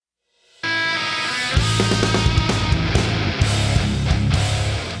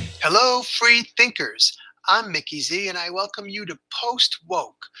Hello, free thinkers. I'm Mickey Z, and I welcome you to Post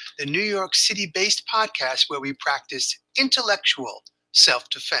Woke, the New York City based podcast where we practice intellectual self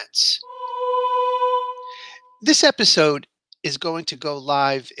defense. This episode is going to go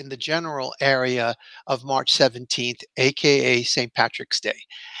live in the general area of March 17th, aka St. Patrick's Day.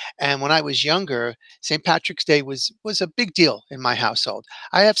 And when I was younger, St. Patrick's Day was a big deal in my household.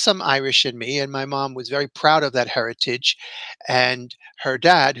 I have some Irish in me, and my mom was very proud of that heritage. And her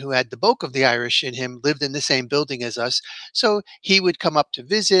dad, who had the bulk of the Irish in him, lived in the same building as us. So he would come up to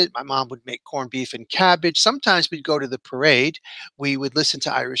visit. My mom would make corned beef and cabbage. Sometimes we'd go to the parade. We would listen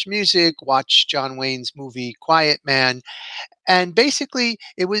to Irish music, watch John Wayne's movie Quiet Man, and basically,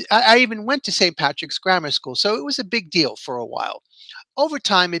 I even went to St. Patrick's Grammar School, so it was a big deal for a while. Over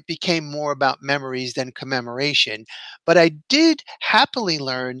time, it became more about memories than commemoration, but I did happily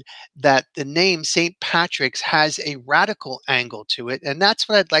learn that the name St. Patrick's has a radical angle to it, and that's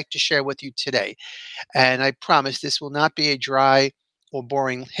what I'd like to share with you today. And I promise this will not be a dry or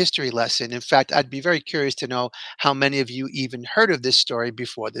boring history lesson. In fact, I'd be very curious to know how many of you even heard of this story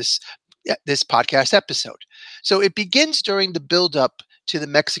before this podcast episode. So it begins during the buildup to the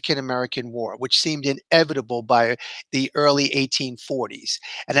Mexican American War, which seemed inevitable by the early 1840s.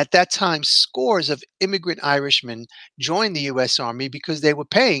 And at that time, scores of immigrant Irishmen joined the U.S. Army because they were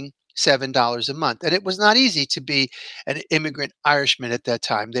paying $7 a month. And it was not easy to be an immigrant Irishman at that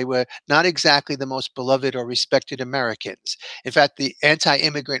time. They were not exactly the most beloved or respected Americans. In fact, the anti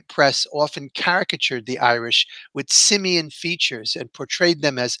immigrant press often caricatured the Irish with simian features and portrayed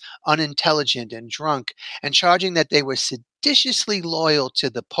them as unintelligent and drunk, and charging that they were seditiously loyal to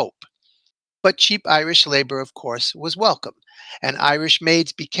the Pope. But cheap Irish labor, of course, was welcome, and Irish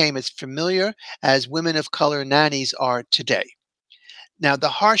maids became as familiar as women of color nannies are today. Now, the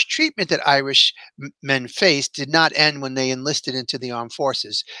harsh treatment that Irish men faced did not end when they enlisted into the armed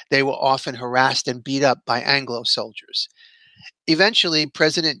forces. They were often harassed and beat up by Anglo soldiers. Eventually,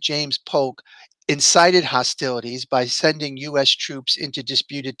 President James Polk incited hostilities by sending U.S. troops into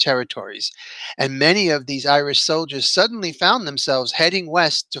disputed territories. And many of these Irish soldiers suddenly found themselves heading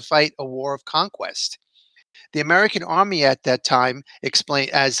west to fight a war of conquest. The American Army at that time,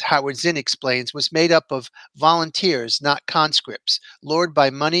 as Howard Zinn explains, was made up of volunteers, not conscripts, lured by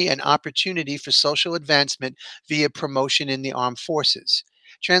money and opportunity for social advancement via promotion in the armed forces.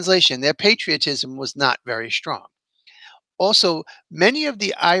 Translation: their patriotism was not very strong. Also, many of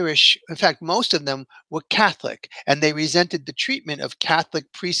the Irish, in fact, most of them were Catholic, and they resented the treatment of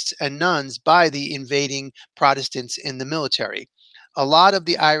Catholic priests and nuns by the invading Protestants in the military. A lot of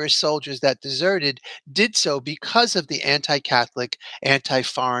the Irish soldiers that deserted did so because of the anti Catholic, anti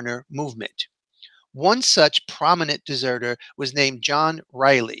foreigner movement. One such prominent deserter was named John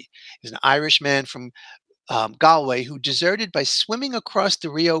Riley. He's an Irishman from Galway who deserted by swimming across the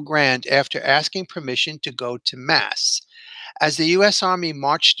Rio Grande after asking permission to go to Mass. As the U.S. Army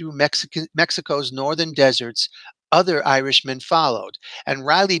marched through Mexico's northern deserts, other Irishmen followed, and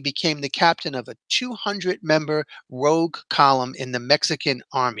Riley became the captain of a 200-member rogue column in the Mexican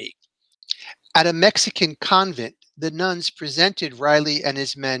Army. At a Mexican convent, the nuns presented Riley and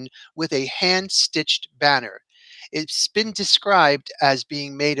his men with a hand-stitched banner. It's been described as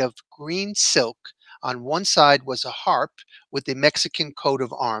being made of green silk. On one side was a harp with the Mexican coat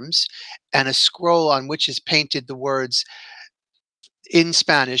of arms and a scroll on which is painted the words in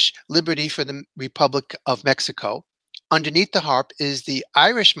Spanish, Liberty for the Republic of Mexico. Underneath the harp is the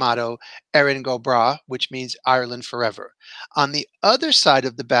Irish motto, Erin go Bragh, which means Ireland forever. On the other side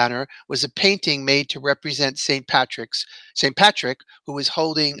of the banner was a painting made to represent St. Patrick, who was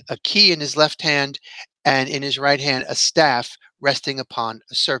holding a key in his left hand and in his right hand a staff resting upon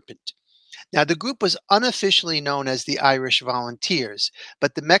a serpent. Now, the group was unofficially known as the Irish Volunteers,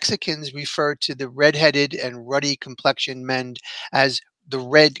 but the Mexicans referred to the red-headed and ruddy-complexioned men as the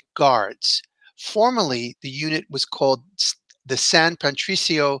Red Guards. Formally, the unit was called the San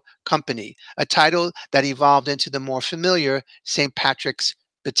Patricio Company, a title that evolved into the more familiar St. Patrick's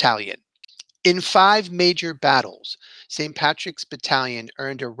Battalion. In 5 major battles, St. Patrick's Battalion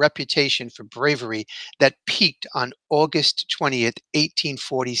earned a reputation for bravery that peaked on August 20th,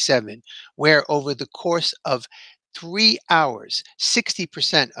 1847, where over the course of 3 hours,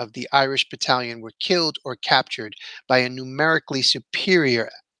 60% of the Irish battalion were killed or captured by a numerically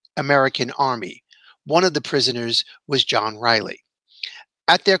superior American army. One of the prisoners was John Riley.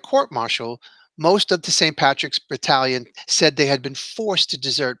 At their court-martial, most of the St. Patrick's Battalion said they had been forced to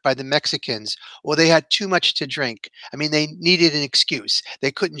desert by the Mexicans or they had too much to drink. I mean, they needed an excuse.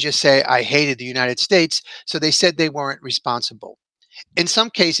 They couldn't just say, I hated the United States, so they said they weren't responsible. In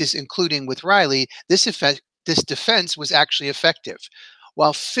some cases, including with Riley, this defense was actually effective.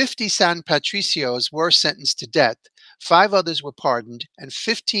 While 50 San Patricios were sentenced to death, 5 others were pardoned and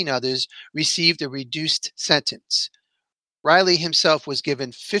 15 others received a reduced sentence. Riley himself was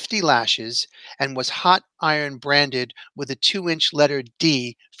given 50 lashes and was hot iron branded with a 2-inch letter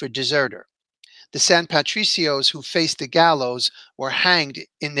D for deserter. The San Patricios who faced the gallows were hanged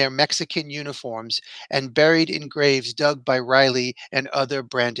in their Mexican uniforms and buried in graves dug by Riley and other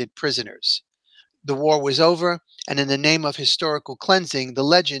branded prisoners. The war was over, and in the name of historical cleansing, the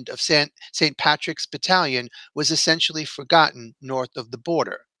legend of St. Patrick's Battalion was essentially forgotten north of the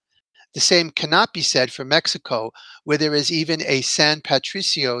border. The same cannot be said for Mexico, where there is even a San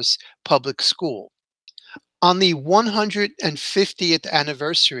Patricios public school. On the 150th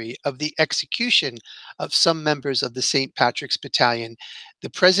anniversary of the execution of some members of the St. Patrick's Battalion,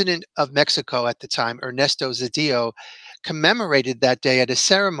 the president of Mexico at the time, Ernesto Zedillo, commemorated that day at a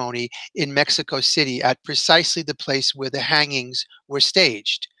ceremony in Mexico City at precisely the place where the hangings were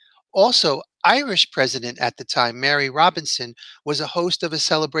staged. Also, Irish president at the time, Mary Robinson, was a host of a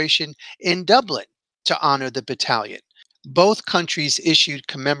celebration in Dublin to honor the battalion. Both countries issued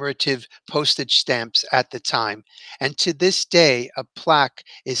commemorative postage stamps at the time, and to this day, a plaque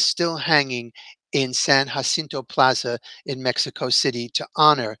is still hanging in San Jacinto Plaza in Mexico City to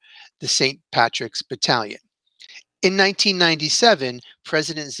honor the St. Patrick's Battalion. In 1997,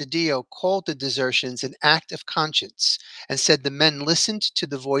 President Zedillo called the desertions an act of conscience and said the men listened to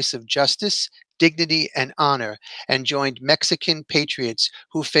the voice of justice, dignity, and honor and joined Mexican patriots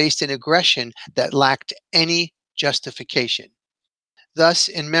who faced an aggression that lacked any justification. Thus,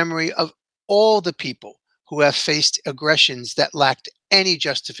 in memory of all the people who have faced aggressions that lacked any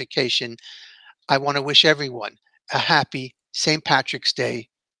justification, I want to wish everyone a happy St. Patrick's Day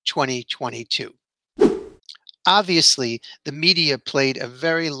 2022. Obviously, the media played a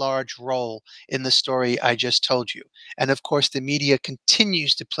very large role in the story I just told you. And of course, the media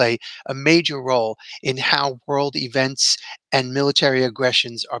continues to play a major role in how world events and military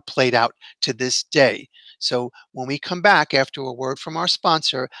aggressions are played out to this day. So, when we come back after a word from our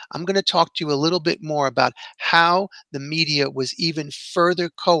sponsor, I'm going to talk to you a little bit more about how the media was even further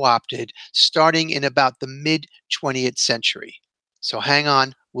co opted starting in about the mid 20th century. So, hang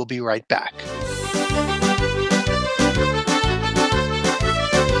on, we'll be right back.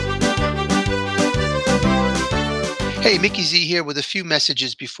 Hey, Mickey Z here with a few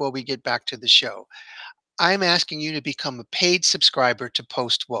messages before we get back to the show. I'm asking you to become a paid subscriber to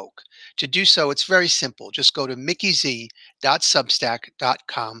Post Woke. To do so, it's very simple. Just go to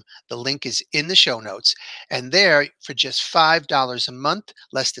mickeyz.substack.com. The link is in the show notes. And there, for just $5 a month,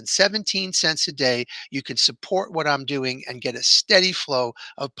 less than 17 cents a day, you can support what I'm doing and get a steady flow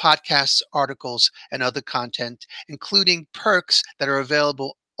of podcasts, articles, and other content, including perks that are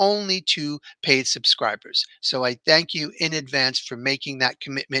available only to paid subscribers. So I thank you in advance for making that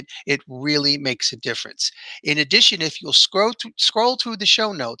commitment. It really makes a difference. In addition, if you'll scroll through the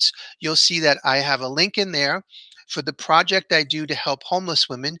show notes, you'll see that I have a link in there for the project I do to help homeless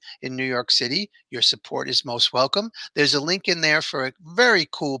women in New York City. Your support is most welcome. There's a link in there for a very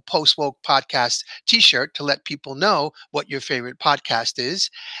cool Post Woke podcast t-shirt to let people know what your favorite podcast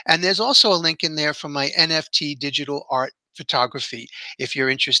is. And there's also a link in there for my NFT digital art photography. If you're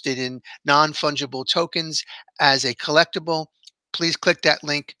interested in non-fungible tokens as a collectible, please click that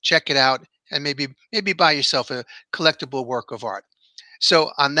link, check it out, and maybe buy yourself a collectible work of art.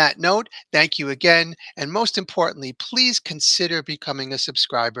 So on that note, thank you again. And most importantly, please consider becoming a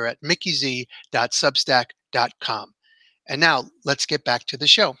subscriber at mickeyz.substack.com. And now let's get back to the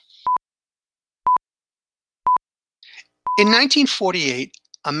show. In 1948,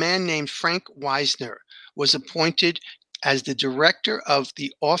 a man named Frank Wisner was appointed as the director of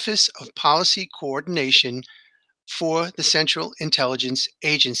the Office of Policy Coordination for the Central Intelligence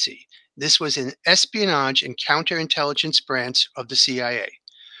Agency. This was an espionage and counterintelligence branch of the CIA.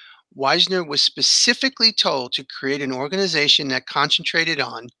 Wisner was specifically told to create an organization that concentrated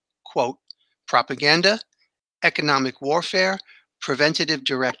on, quote, propaganda, economic warfare, preventative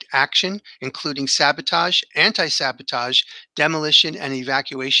direct action, including sabotage, anti-sabotage, demolition and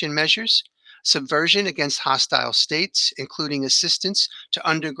evacuation measures, subversion against hostile states, including assistance to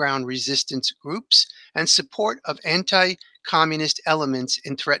underground resistance groups, and support of anti-communist elements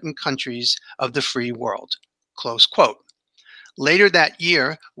in threatened countries of the free world, close quote. Later that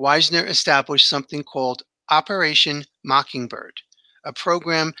year, Wisner established something called Operation Mockingbird, a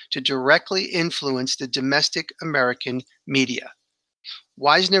program to directly influence the domestic American media.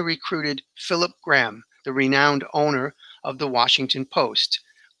 Wisner recruited Philip Graham, the renowned owner of the Washington Post.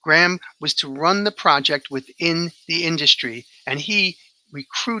 Graham was to run the project within the industry, and he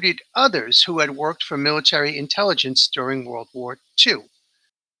recruited others who had worked for military intelligence during World War II.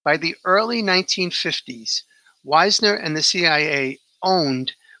 By the early 1950s, Wisner and the CIA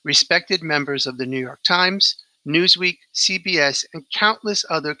owned respected members of the New York Times, Newsweek, CBS, and countless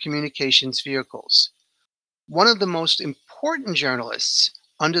other communications vehicles. One of the most important journalists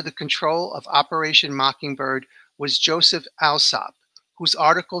under the control of Operation Mockingbird was Joseph Alsop, whose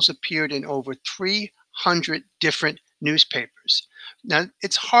articles appeared in over 300 different newspapers. Now,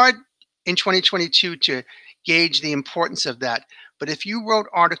 it's hard in 2022 to gauge the importance of that, but if you wrote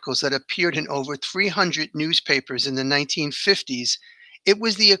articles that appeared in over 300 newspapers in the 1950s, it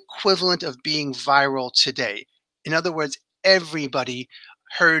was the equivalent of being viral today. In other words, everybody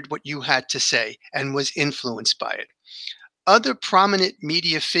heard what you had to say and was influenced by it. Other prominent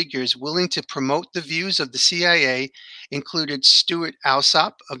media figures willing to promote the views of the CIA included Stuart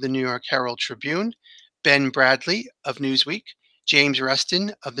Alsop of the New York Herald Tribune, Ben Bradlee of Newsweek, James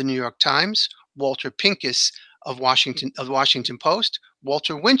Reston of the New York Times, Walter Pincus of Washington Post,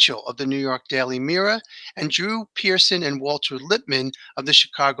 Walter Winchell of the New York Daily Mirror, and Drew Pearson and Walter Lippmann of the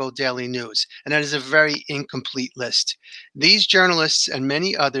Chicago Daily News. And that is a very incomplete list. These journalists and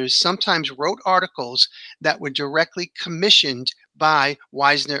many others sometimes wrote articles that were directly commissioned by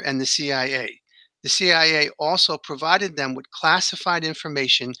Wisner and the CIA. The CIA also provided them with classified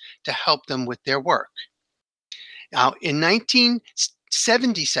information to help them with their work. Now, in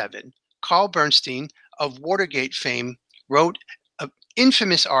 1977, Carl Bernstein of Watergate fame wrote an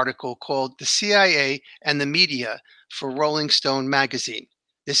infamous article called The CIA and the Media for Rolling Stone magazine.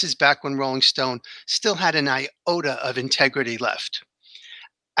 This is back when Rolling Stone still had an iota of integrity left.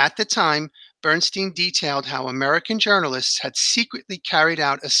 At the time, Bernstein detailed how American journalists had secretly carried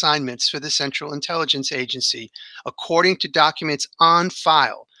out assignments for the Central Intelligence Agency, according to documents on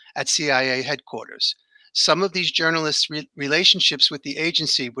file at CIA headquarters. Some of these journalists' relationships with the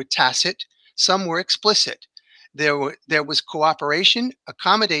agency were tacit, some were explicit. There was cooperation,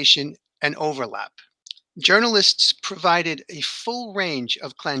 accommodation, and overlap. Journalists provided a full range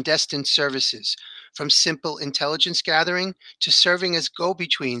of clandestine services, from simple intelligence gathering to serving as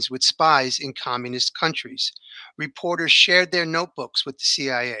go-betweens with spies in communist countries. Reporters shared their notebooks with the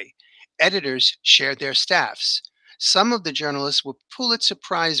CIA. Editors shared their staffs. Some of the journalists were Pulitzer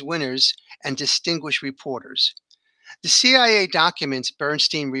Prize winners and distinguished reporters. The CIA documents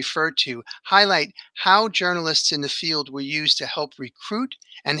Bernstein referred to highlight how journalists in the field were used to help recruit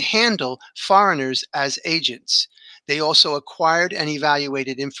and handle foreigners as agents. They also acquired and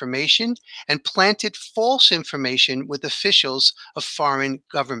evaluated information and planted false information with officials of foreign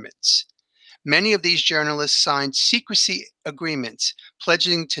governments. Many of these journalists signed secrecy agreements,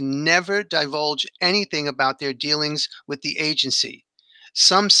 pledging to never divulge anything about their dealings with the agency.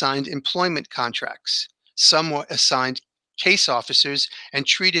 Some signed employment contracts. Some were assigned case officers and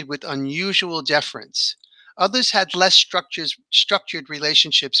treated with unusual deference. Others had less structured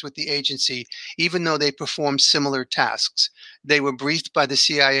relationships with the agency, even though they performed similar tasks. They were briefed by the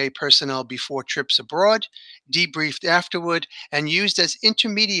CIA personnel before trips abroad, debriefed afterward, and used as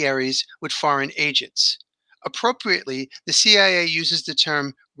intermediaries with foreign agents. Appropriately, the CIA uses the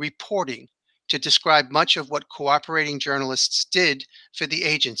term reporting to describe much of what cooperating journalists did for the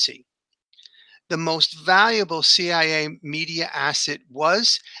agency. The most valuable CIA media asset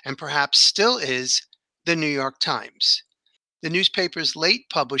was, and perhaps still is, the New York Times. The newspaper's late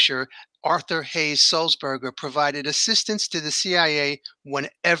publisher, Arthur Hayes Sulzberger, provided assistance to the CIA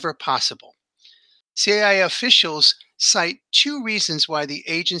whenever possible. CIA officials cite two reasons why the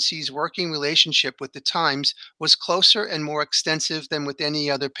agency's working relationship with the Times was closer and more extensive than with any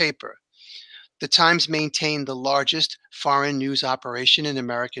other paper. The Times maintained the largest foreign news operation in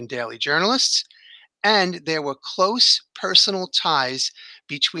American daily journalists, and there were close personal ties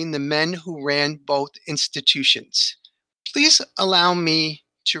between the men who ran both institutions. Please allow me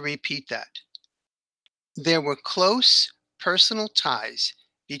to repeat that. There were close personal ties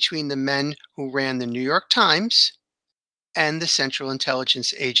between the men who ran the New York Times and the Central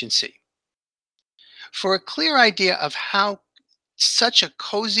Intelligence Agency. For a clear idea of how such a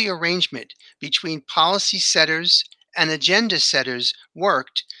cozy arrangement between policy setters and agenda setters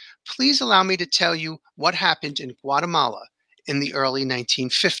worked, please allow me to tell you what happened in Guatemala in the early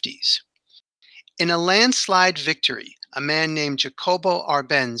 1950s. In a landslide victory, a man named Jacobo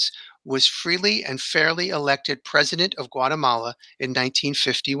Arbenz was freely and fairly elected president of Guatemala in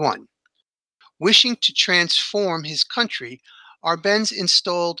 1951. Wishing to transform his country, Arbenz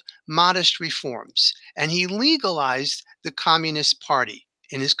installed modest reforms, and he legalized the Communist Party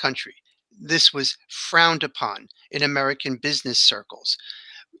in his country. This was frowned upon in American business circles.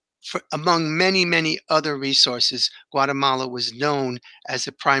 Among many, many other resources, Guatemala was known as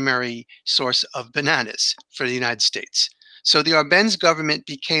the primary source of bananas for the United States. So the Arbenz government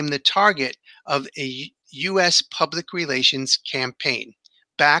became the target of a U.S. public relations campaign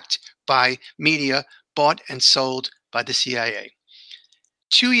backed by media bought and sold by the CIA.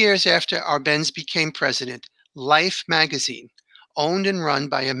 2 years after Arbenz became president, Life magazine, owned and run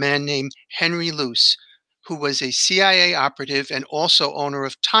by a man named Henry Luce, who was a CIA operative and also owner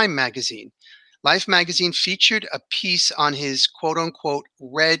of Time magazine. Life magazine featured a piece on his quote unquote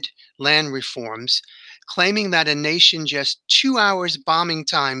red land reforms, claiming that a nation just 2 hours bombing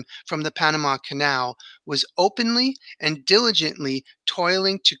time from the Panama Canal was openly and diligently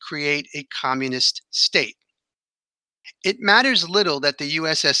toiling to create a communist state. It matters little that the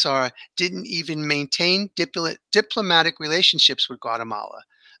USSR didn't even maintain diplomatic relationships with Guatemala.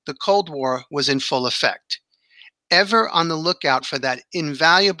 The Cold War was in full effect. Ever on the lookout for that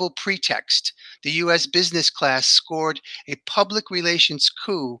invaluable pretext, the US business class scored a public relations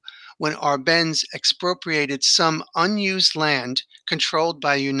coup when Arbenz expropriated some unused land controlled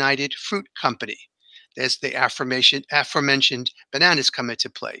by United Fruit Company. There's the aforementioned bananas come into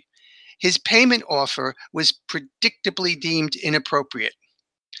play. His payment offer was predictably deemed inappropriate.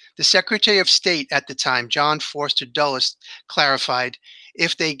 The Secretary of State at the time, John Foster Dulles, clarified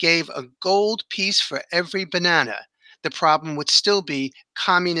if they gave a gold piece for every banana, the problem would still be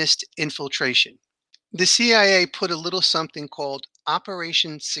communist infiltration. The CIA put a little something called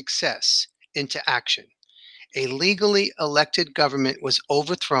Operation Success into action. A legally elected government was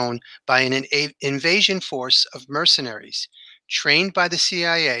overthrown by an invasion force of mercenaries trained by the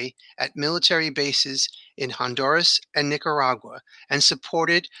CIA at military bases in Honduras and Nicaragua and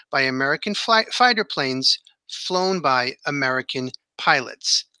supported by American fighter planes flown by American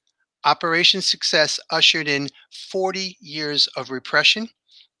pilots. Operation Success ushered in 40 years of repression,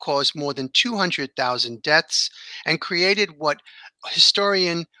 caused more than 200,000 deaths, and created what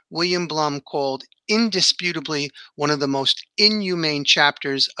historian William Blum called indisputably one of the most inhumane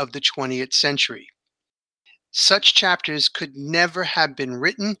chapters of the 20th century. Such chapters could never have been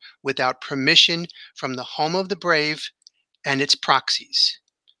written without permission from the home of the brave and its proxies.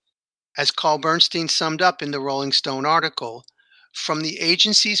 As Carl Bernstein summed up in the Rolling Stone article, from the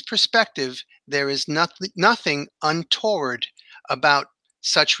agency's perspective, there is nothing untoward about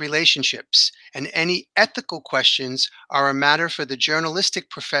such relationships, and any ethical questions are a matter for the journalistic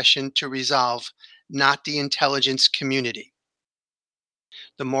profession to resolve, not the intelligence community.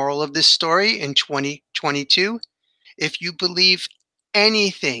 The moral of this story in 2022, if you believe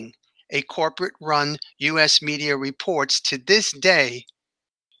anything a corporate run US media reports to this day,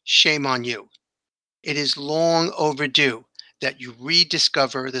 shame on you. It is long overdue that you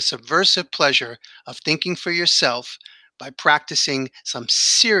rediscover the subversive pleasure of thinking for yourself by practicing some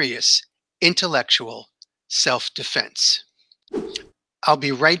serious intellectual self-defense. I'll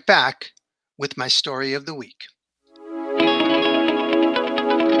be right back with my story of the week.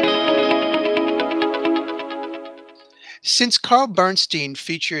 Since Carl Bernstein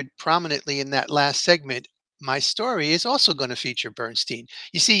featured prominently in that last segment, my story is also going to feature Bernstein.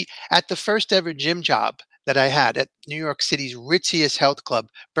 You see, at the first ever gym job that I had at New York City's ritziest health club,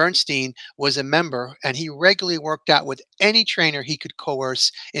 Bernstein was a member and he regularly worked out with any trainer he could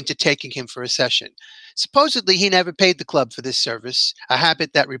coerce into taking him for a session. Supposedly, he never paid the club for this service, a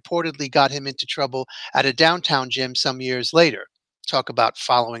habit that reportedly got him into trouble at a downtown gym some years later. Talk about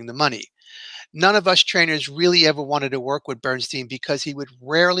following the money. None of us trainers really ever wanted to work with Bernstein because he would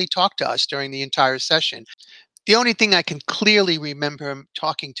rarely talk to us during the entire session. The only thing I can clearly remember him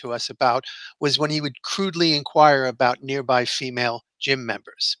talking to us about was when he would crudely inquire about nearby female gym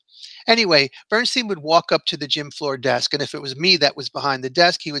members. Anyway, Bernstein would walk up to the gym floor desk, and if it was me that was behind the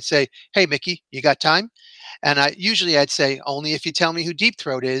desk, he would say, "Hey, Mickey, you got time?" And I'd say, "Only if you tell me who Deep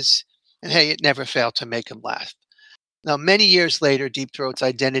Throat is." And hey, it never failed to make him laugh. Now, many years later, Deep Throat's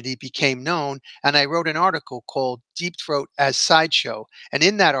identity became known, and I wrote an article called Deep Throat as Sideshow. And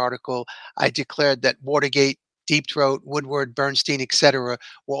in that article, I declared that Watergate, Deep Throat, Woodward, Bernstein, etc.,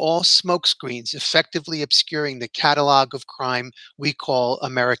 were all smokescreens, effectively obscuring the catalog of crime we call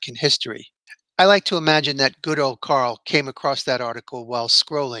American history. I like to imagine that good old Carl came across that article while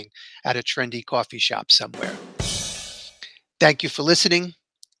scrolling at a trendy coffee shop somewhere. Thank you for listening.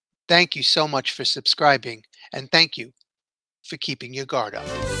 Thank you so much for subscribing. And thank you for keeping your guard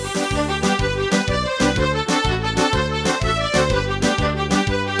up.